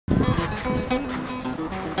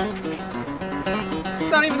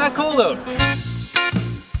not even that cold out.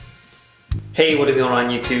 Hey, what is going on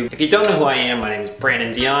YouTube? If you don't know who I am, my name is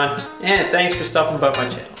Brandon Dion, and thanks for stopping by my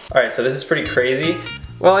channel. Alright, so this is pretty crazy.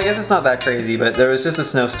 Well, I guess it's not that crazy, but there was just a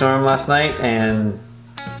snowstorm last night, and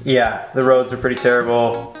yeah, the roads are pretty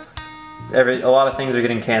terrible. A lot of things are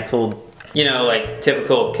getting canceled. You know, like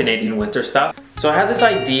typical Canadian winter stuff. So I had this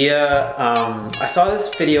idea, I saw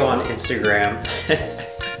this video on Instagram.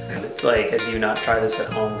 It's like a do not try this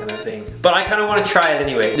at home kind of thing. But I kind of want to try it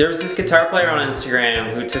anyway. There's this guitar player on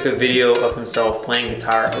Instagram who took a video of himself playing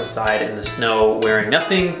guitar outside in the snow wearing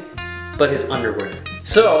nothing but his underwear.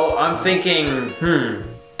 So I'm thinking,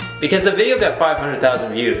 because the video got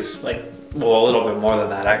 500,000 views, like, well, a little bit more than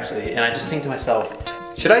that actually. And I just think to myself,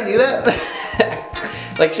 should I do that?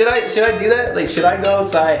 Like, should I do that? Like, should I go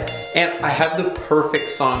outside? And I have the perfect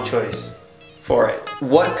song choice for it.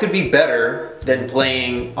 What could be better than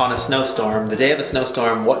playing on a snowstorm, the day of a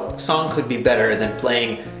snowstorm? What song could be better than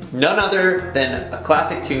playing none other than a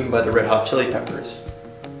classic tune by the Red Hot Chili Peppers?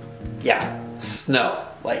 Yeah, Snow.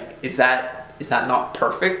 Like, is that not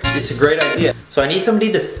perfect? It's a great idea. So I need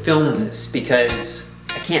somebody to film this because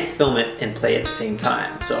I can't film it and play at the same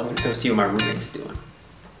time. So I'm gonna go see what my roommate's doing.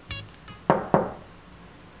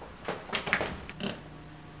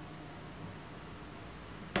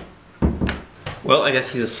 Well, I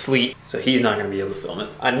guess he's asleep, so he's not gonna be able to film it.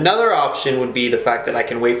 Another option would be the fact that I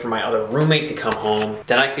can wait for my other roommate to come home,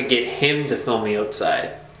 then I could get him to film me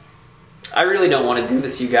outside. I really don't wanna do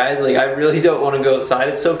this, you guys. Like, I really don't wanna go outside.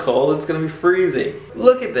 It's so cold, it's gonna be freezing.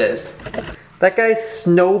 Look at this. That guy's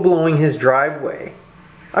snow blowing his driveway.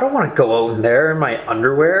 I don't wanna go out in there in my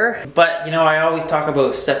underwear. But, you know, I always talk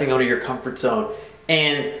about stepping out of your comfort zone.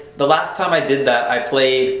 And the last time I did that, I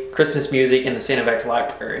played Christmas music in the St. FX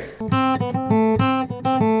library.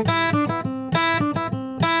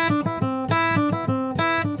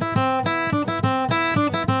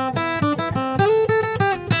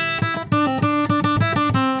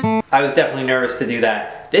 I was definitely nervous to do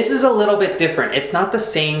that. This is a little bit different. It's not the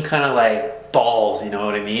same kind of like balls, you know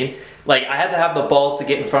what I mean? Like, I had to have the balls to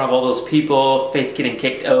get in front of all those people, face getting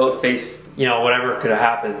kicked out, face, you know, whatever could have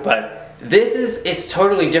happened. But this is, it's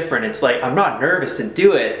totally different. It's like, I'm not nervous to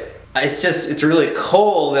do it. It's really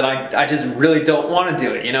cold and I just really don't want to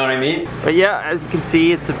do it, you know what I mean? But yeah, as you can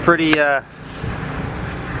see, it's a pretty,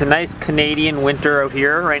 it's a nice Canadian winter out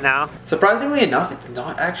here right now. Surprisingly enough, it's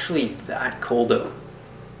not actually that cold out.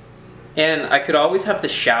 And I could always have the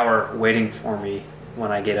shower waiting for me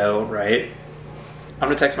when I get out, right? I'm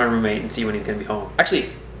gonna text my roommate and see when he's gonna be home. Actually,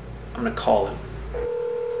 I'm gonna call him.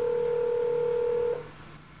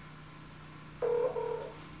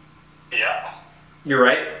 Yeah. You're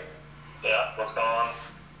right? Yeah, what's going on?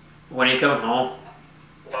 When are you coming home?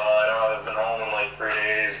 Well, I know I haven't been home in like 3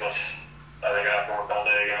 days, but I think I have to work all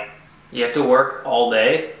day again. You have to work all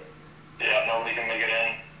day? Yeah, nobody can make it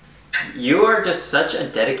in. You are just such a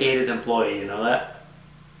dedicated employee, you know that?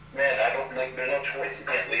 Man, I don't, like, there's no choice. You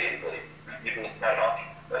can't leave, like, you can have an option.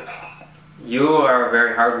 But You are a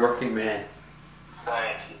very hardworking man.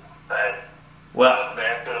 thanks. Thanks. Well, The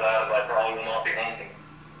answer to that is I probably will not be home.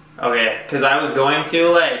 okay, because I was going to,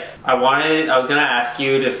 like, I was gonna ask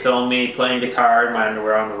you to film me playing guitar in my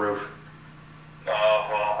underwear on the roof. Oh,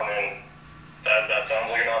 well, I mean, that sounds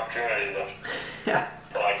like an opportunity, Yeah.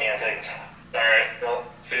 but I can't take it. Alright, well,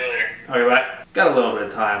 see you later. Okay, but got a little bit of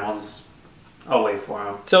time. I'll wait for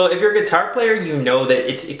him. So if you're a guitar player, you know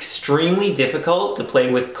that it's extremely difficult to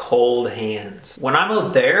play with cold hands. When I'm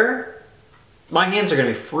out there, my hands are gonna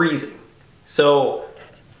be freezing. So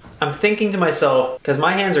I'm thinking to myself, because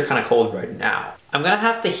my hands are kind of cold right now, I'm gonna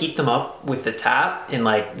have to heat them up with the tap and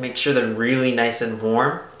like make sure they're really nice and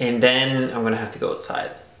warm, and then I'm gonna have to go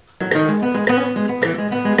outside.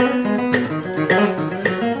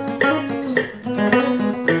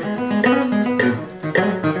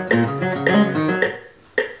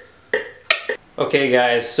 Okay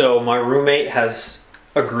guys, so my roommate has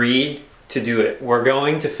agreed to do it. We're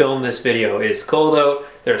going to film this video. It's cold out,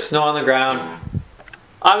 there's snow on the ground,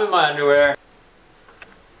 I'm in my underwear,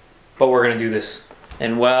 but we're gonna do this.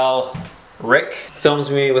 And while Rick films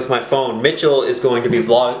me with my phone, Mitchell is going to be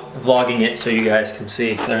vlogging it so you guys can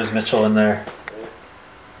see. There's Mitchell in there.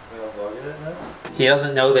 He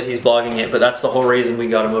doesn't know that he's vlogging it, but that's the whole reason we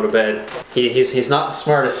got him out of bed. He's not the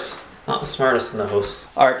smartest. Not the smartest in the house.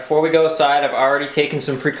 Alright, before we go outside, I've already taken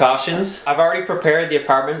some precautions. I've already prepared the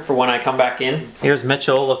apartment for when I come back in. Here's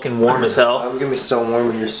Mitchell looking warm as hell. I'm gonna be so warm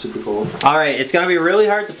when you're super cold. Alright, it's gonna be really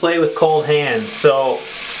hard to play with cold hands. So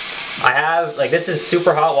I have, like, this is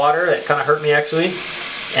super hot water that kind of hurt me actually.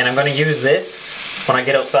 And I'm gonna use this when I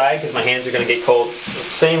get outside because my hands are gonna get cold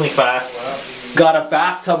insanely fast. Got a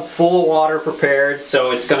bathtub full of water prepared,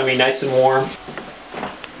 so it's gonna be nice and warm.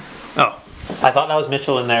 Oh, I thought that was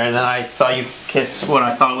Mitchell in there, and then I saw you kiss what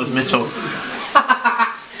I thought was Mitchell.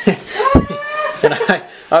 And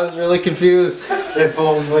I was really confused. If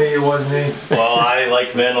only it was me. Well, I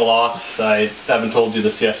like men a lot. I haven't told you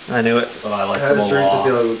this yet. I knew it. But I like I had them a a strange lot.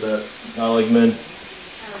 feeling with that. I like men.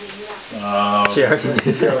 She already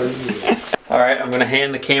did. Alright, I'm gonna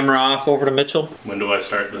hand the camera off over to Mitchell. When do I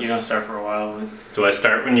start this? You're gonna start for a while. Do I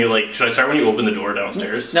start when you should I start when you open the door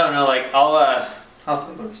downstairs? No, like, I'll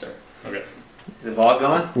start. Okay. Is the vlog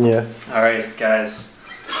going? Yeah. Alright, guys.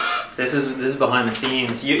 This is behind the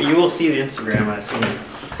scenes. You will see the Instagram, I assume.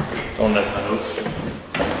 Don't let that out.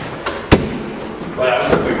 But I was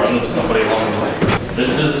quick run into somebody along the way.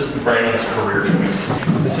 This is Brandon's career choice.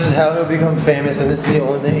 This is how he'll become famous, and this is the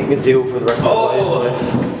only thing he can do for the rest of his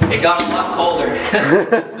life. It got a lot colder.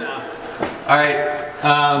 Alright,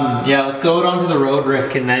 yeah, let's go onto the road,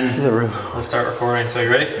 Rick, and then we'll start recording. So you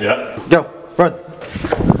ready? Yeah. Go, run.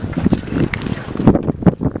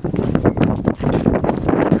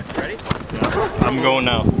 Ready? I'm going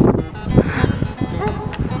now.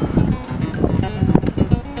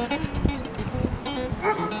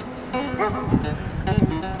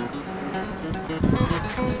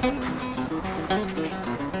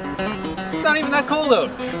 It's not even that cold out.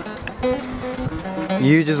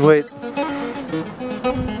 You just wait.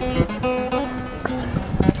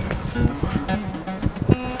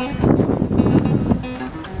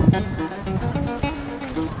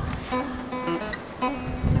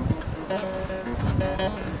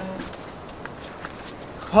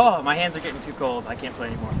 Oh, my hands are getting too cold. I can't play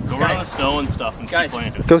anymore. Go around the snow and stuff and keep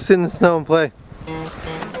playing. Go sit in the snow and play.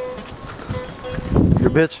 Your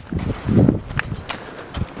bitch.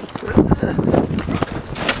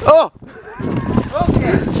 Oh!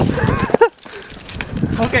 Okay.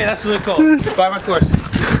 Okay, that's really cool. Buy my course.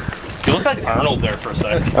 You look like Arnold there for a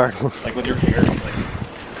sec. Arnold. Like with your hair.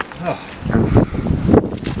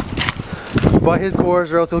 Buy his course,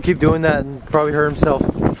 or else he'll keep doing that and probably hurt himself.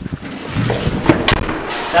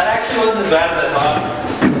 That actually wasn't as bad as I thought.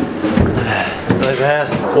 Nice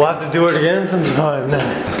ass. We'll have to do it again sometime.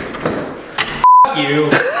 F you.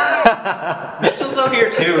 Mitchell's out here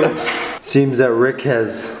too. Seems that Rick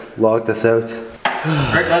has locked us out.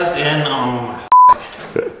 Rick let us in.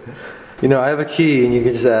 You know, I have a key and you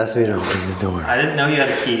can just ask me to open the door. I didn't know you had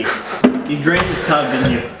a key. You drained the tub,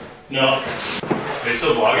 didn't you? No. Are you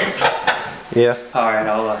still vlogging? Yeah. Alright,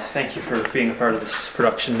 I'll thank you for being a part of this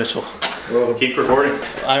production, Mitchell. Well, keep recording.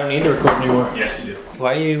 I don't need to record anymore. Yes, you do.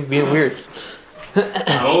 Why are you being weird?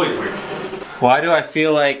 I'm always weird. Why do I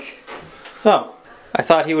feel like... Oh, I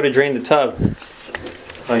thought he would have drained the tub.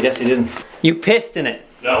 Well, I guess he didn't. You pissed in it.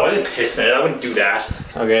 No, I didn't piss in it. I wouldn't do that.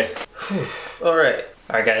 Okay. Alright.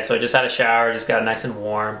 Alright guys, so I just had a shower, just got nice and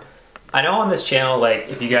warm. I know on this channel, like,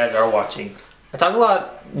 if you guys are watching, I talk a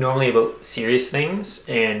lot normally about serious things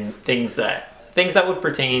and things that would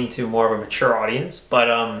pertain to more of a mature audience,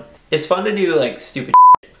 but it's fun to do like stupid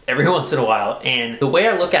shit every once in a while. And the way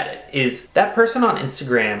I look at it is that person on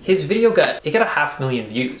Instagram, his video got 500,000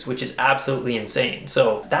 views, which is absolutely insane.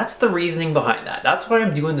 So that's the reasoning behind that. That's why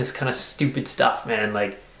I'm doing this kind of stupid stuff, man.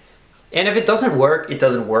 Like, and if it doesn't work, it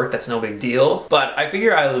doesn't work. That's no big deal. But I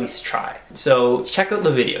figure I'll at least try. So check out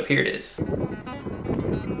the video. Here it is.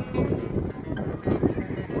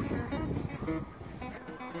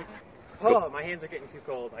 Oh, my hands are getting too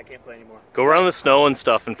cold. I can't play anymore. Go around the snow and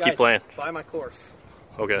stuff and keep playing. Buy my course.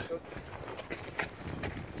 Okay.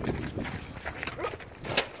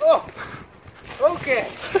 Oh! Okay!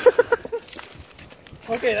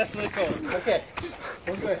 Okay, that's really cool. Okay.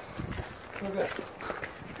 We're good. We're good.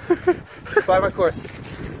 Buy my course.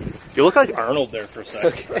 You look like Arnold there for a sec.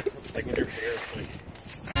 Okay. Like with your hair.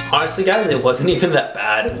 Honestly, guys, it wasn't even that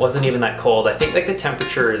bad. It wasn't even that cold. I think like the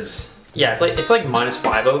temperature is... Yeah, it's like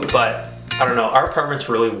 -5 out, but I don't know. Our apartment's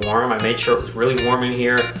really warm. I made sure it was really warm in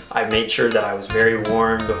here. I made sure that I was very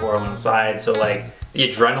warm before I went outside. So like the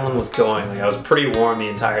adrenaline was going. Like I was pretty warm the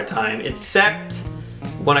entire time, except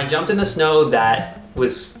when I jumped in the snow, that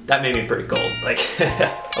made me pretty cold. Like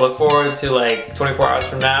I look forward to like 24 hours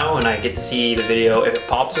from now and I get to see the video if it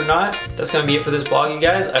pops or not. That's gonna be it for this vlog, you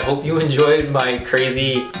guys. I hope you enjoyed my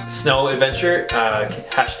crazy snow adventure.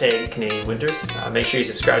 #Canadian Winters. Make sure you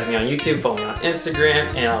subscribe to me on YouTube, follow me on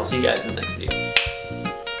Instagram, and I'll see you guys in the next video.